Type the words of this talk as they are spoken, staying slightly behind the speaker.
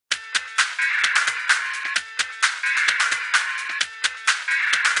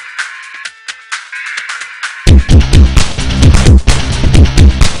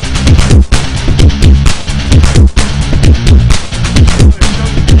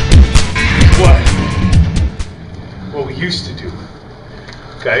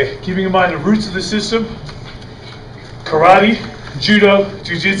Okay, keeping in mind the roots of the system, karate, judo,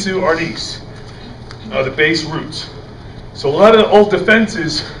 jiu-jitsu are these, are the base roots. So a lot of the old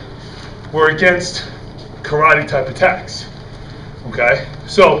defenses were against karate type attacks. Okay,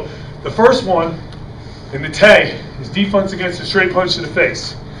 so the first one in the Tay is defense against a straight punch to the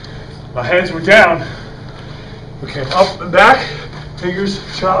face. My hands were down. Okay, up and back, fingers,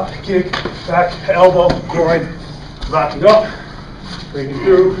 chop, kick, back, elbow, groin, lock it up, bring it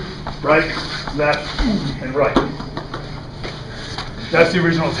through, right, left, and right. That's the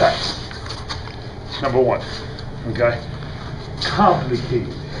original attack. Number one. Okay?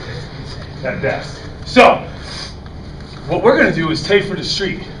 Complicated at best. So, what we're going to do is take for the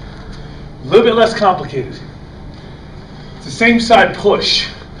street. A little bit less complicated. It's the same side push,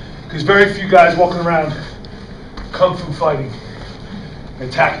 because very few guys walking around kung fu fighting and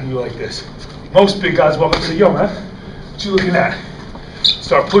attacking you like this. Most big guys walk up and say, yo man, what you looking at?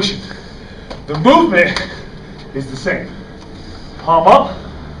 Start pushing. The movement is the same. Palm up,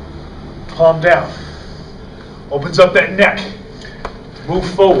 palm down. Opens up that neck. Move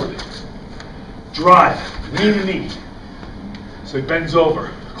forward. Drive. Knee to knee. So he bends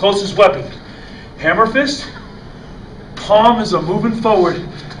over. Closest weapon. Hammer fist. Palm as I'm moving forward.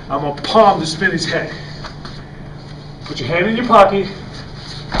 I'm going to palm to spin his head. Put your hand in your pocket.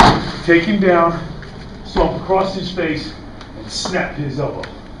 Take him down. Stomp across his face. And snap his elbow.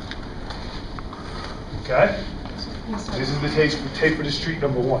 Okay? This is the tape for the street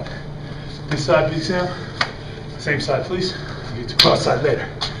number one. This side, please, Sam. Same side, please. We'll get to cross side later.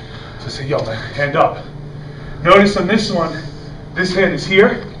 So say, yo, man, hand up. Notice on this one, this hand is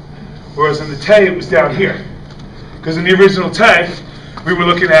here, whereas in the Tay, it was down here. Because in the original Tay, we were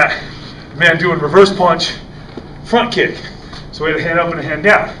looking at a man doing reverse punch, front kick. So we had a hand up and a hand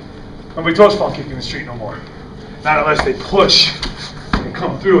down. Nobody throws front kick in the street no more. Not unless they push and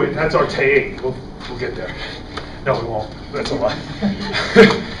come through it. That's our Tay 8. We'll get there. No, we won't. That's a lie.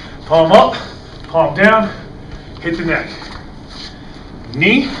 Palm up, palm down, hit the neck.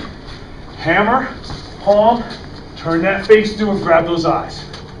 Knee, hammer, palm, turn that face through and grab those eyes.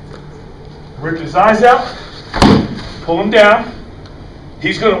 Rip his eyes out, pull him down.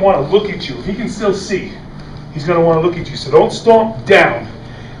 He's going to want to look at you. If he can still see, he's going to want to look at you. So don't stomp down.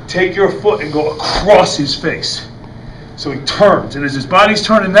 Take your foot and go across his face. So he turns, and as his body's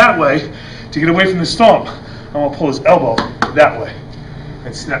turning that way, to get away from the stomp, I'm going to pull his elbow that way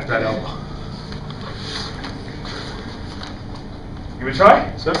and snap that elbow. You want to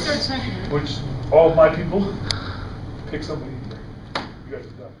try? So, which all of my people pick somebody here. You guys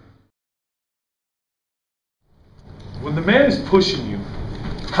are done. When the man is pushing you,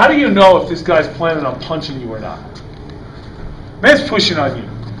 how do you know if this guy's planning on punching you or not? Man's pushing on you.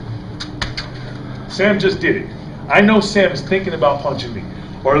 Sam just did it. I know Sam is thinking about punching me.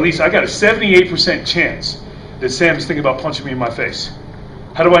 Or at least I got a 78% chance that Sam is thinking about punching me in my face.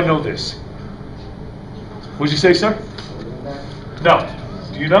 How do I know this? What'd you say, sir? No.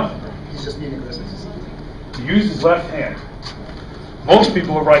 Do you know? He's just being aggressive. He uses his left hand. Most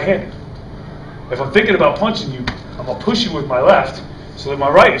people are right-handed. If I'm thinking about punching you, I'm going to push you with my left so that my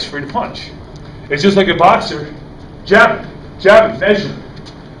right is free to punch. It's just like a boxer jabbing, measuring.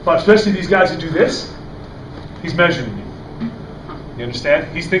 But especially these guys who do this, he's measuring you. You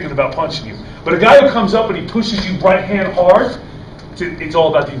understand? He's thinking about punching you. But a guy who comes up and he pushes you right hand hard, it's all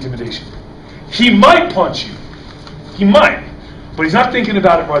about the intimidation. He might punch you. He might. But he's not thinking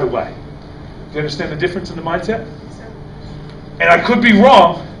about it right away. Do you understand the difference in the mindset? And I could be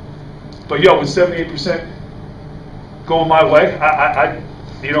wrong, but yo, with 78% going my way,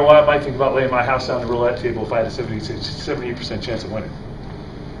 you know what? I might think about laying my house on the roulette table if I had a 78% chance of winning.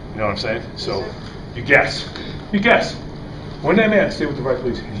 You know what I'm saying? So, you guess. You guess. When that man, stay with the right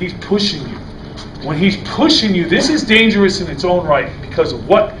please, he's pushing you. When he's pushing you, this is dangerous in its own right because of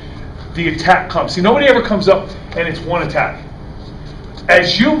what the attack comes. See, nobody ever comes up and it's one attack.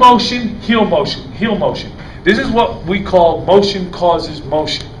 As you motion, he'll motion, he'll motion. This is what we call motion causes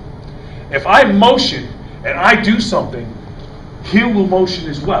motion. If I motion and I do something, he will motion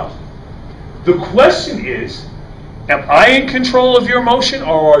as well. The question is, am I in control of your motion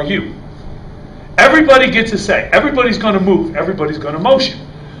or are you? Everybody gets a say. Everybody's going to move. Everybody's going to motion.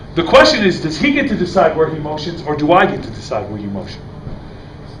 The question is, does he get to decide where he motions or do I get to decide where you motion?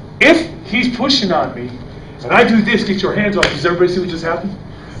 If he's pushing on me and I do this, get your hands off, does everybody see what just happened?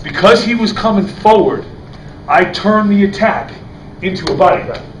 Because he was coming forward, I turn the attack into a body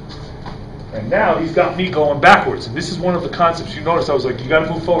grab. And now he's got me going backwards. And this is one of the concepts you notice. I was like, you got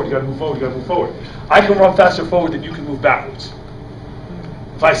to move forward, you got to move forward, you got to move forward. I can run faster forward than you can move backwards.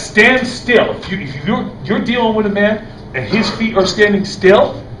 If I stand still, if you're dealing with a man and his feet are standing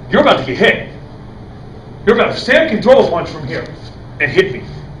still, you're about to get hit. Sam can throw a punch from here and hit me.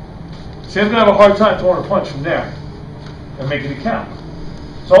 Sam's going to have a hard time throwing a punch from there and making it count.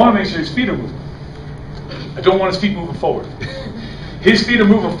 So I want to make sure his feet are moving. I don't want his feet moving forward. His feet are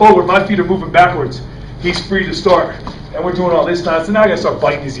moving forward, my feet are moving backwards. He's free to start. And we're doing all this now. So now I got to start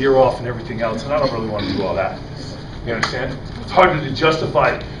biting his ear off and everything else, and I don't really want to do all that. You understand? It's harder to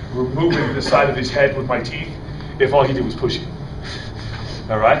justify removing the side of his head with my teeth if all he did was push it.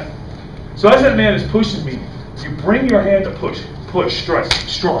 All right? So as that man is pushing me, you bring your hand to push,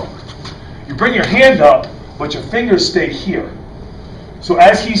 strong. You bring your hand up, but your fingers stay here. So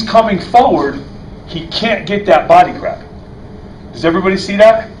as he's coming forward, he can't get that body grab. Does everybody see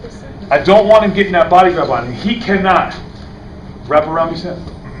that? I don't want him getting that body grab on him. He cannot. Wrap around me, Sam.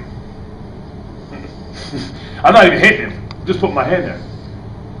 I'm not even hitting him. I'm just putting my hand there.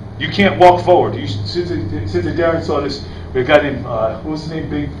 You can't walk forward. Since Darren saw this, we got him, what was his name?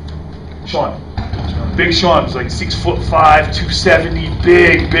 Big Sean. Big Sean was like 6'5", 270,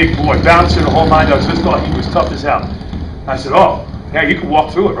 big boy, bouncing the whole 9 yards. Just thought he was tough as hell. I said, oh, yeah, you can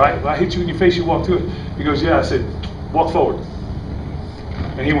walk through it, right? If I hit you in your face, you walk through it. He goes, yeah. I said, walk forward.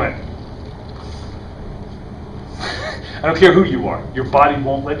 And he went. I don't care who you are. Your body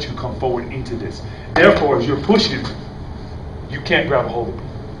won't let you come forward into this. Therefore, as you're pushing, you can't grab a hold of me.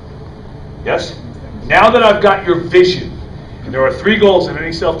 Yes? Now that I've got your vision, and there are 3 goals in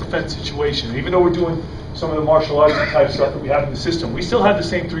any self-defense situation, and even though we're doing some of the martial arts type stuff that we have in the system, we still have the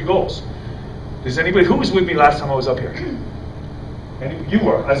same 3 goals. Does anybody, who was with me last time I was up here? You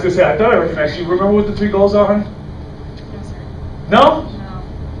were. I was going to say, I thought I recognized you. Remember what the 3 goals are, honey? No, sir. No?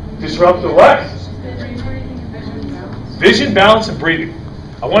 No. Disrupt the what? Vision, balance, and breathing.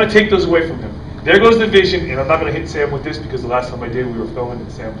 I want to take those away from him. There goes the vision, and I'm not going to hit Sam with this because the last time I did, we were filming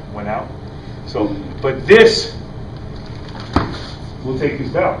and Sam went out. So, but this will take his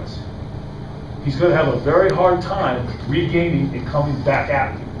balance. He's going to have a very hard time regaining and coming back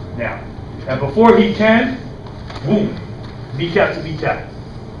at you now. And before he can, boom, kneecap to kneecap.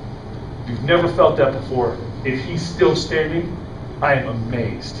 You've never felt that before. If he's still standing, I am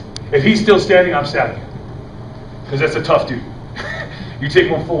amazed. If he's still standing, I'm stabbing him. Because that's a tough dude. You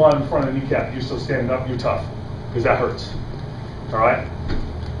take one full on in front of the kneecap, you're still standing up, you're tough. Because that hurts. All right?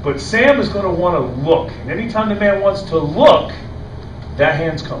 But Sam is going to want to look. And anytime the man wants to look, that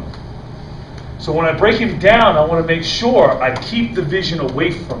hand's coming. So when I break him down, I want to make sure I keep the vision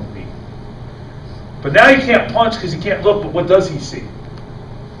away from me. But now he can't punch because he can't look, but what does he see?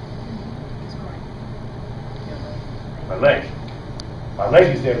 My leg. My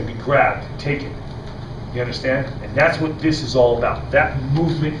leg is there to be grabbed, taken. You understand? And that's what this is all about. That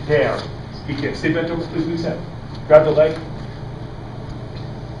movement there. He can't. Stay bent over, please, Lisa. Grab the leg.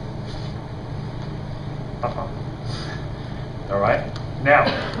 All right? Now,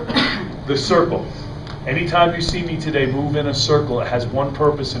 the circle. Anytime you see me today move in a circle, it has one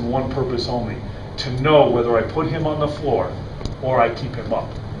purpose and one purpose only. To know whether I put him on the floor or I keep him up.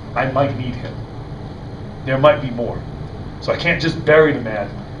 I might need him. There might be more. So I can't just bury the man,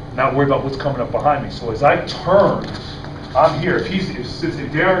 not worry about what's coming up behind me. So as I turn, I'm here. Since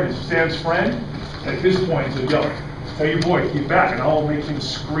Darren is Sam's friend, at this point, he'll yell, tell your boy, get back, and I'll make him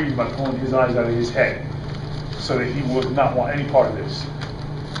scream by pulling his eyes out of his head so that he would not want any part of this.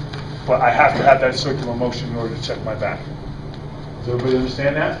 But I have to have that circular motion in order to check my back. Does everybody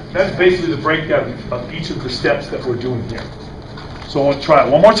understand that? That's basically the breakdown of each of the steps that we're doing here. So I want to try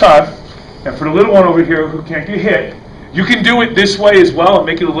it one more time. And for the little one over here who can't get hit, you can do it this way as well and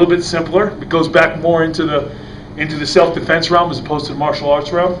make it a little bit simpler. It goes back more into the self-defense realm as opposed to the martial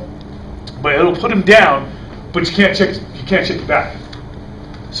arts realm. But it'll put him down, but you can't check your back.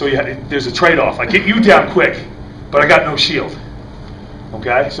 So there's a trade-off. I get you down quick, but I got no shield.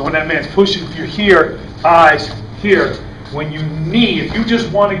 Okay? So when that man's pushing, if you're here, eyes here, when you knee, if you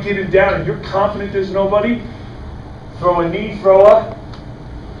just want to get him down and you're confident there's nobody, throw a knee, throw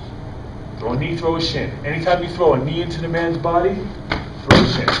a knee, throw a shin. Anytime you throw a knee into the man's body, throw a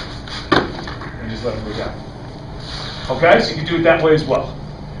shin. And just let him go down. Okay? So you can do it that way as well.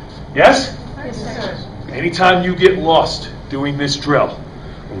 Yes? Yes, sir. Anytime you get lost doing this drill,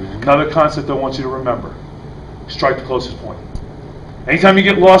 another concept I want you to remember. Strike the closest point. Anytime you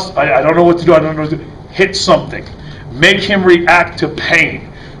get lost, I don't know what to do, I don't know what to do, hit something. Make him react to pain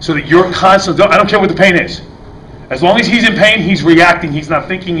so that you're constantly, I don't care what the pain is. As long as he's in pain, he's reacting, he's not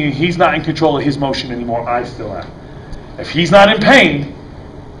thinking, he's not in control of his motion anymore. I still am. If he's not in pain,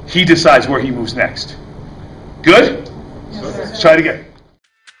 he decides where he moves next. Good? Yes, sir. Let's try it again.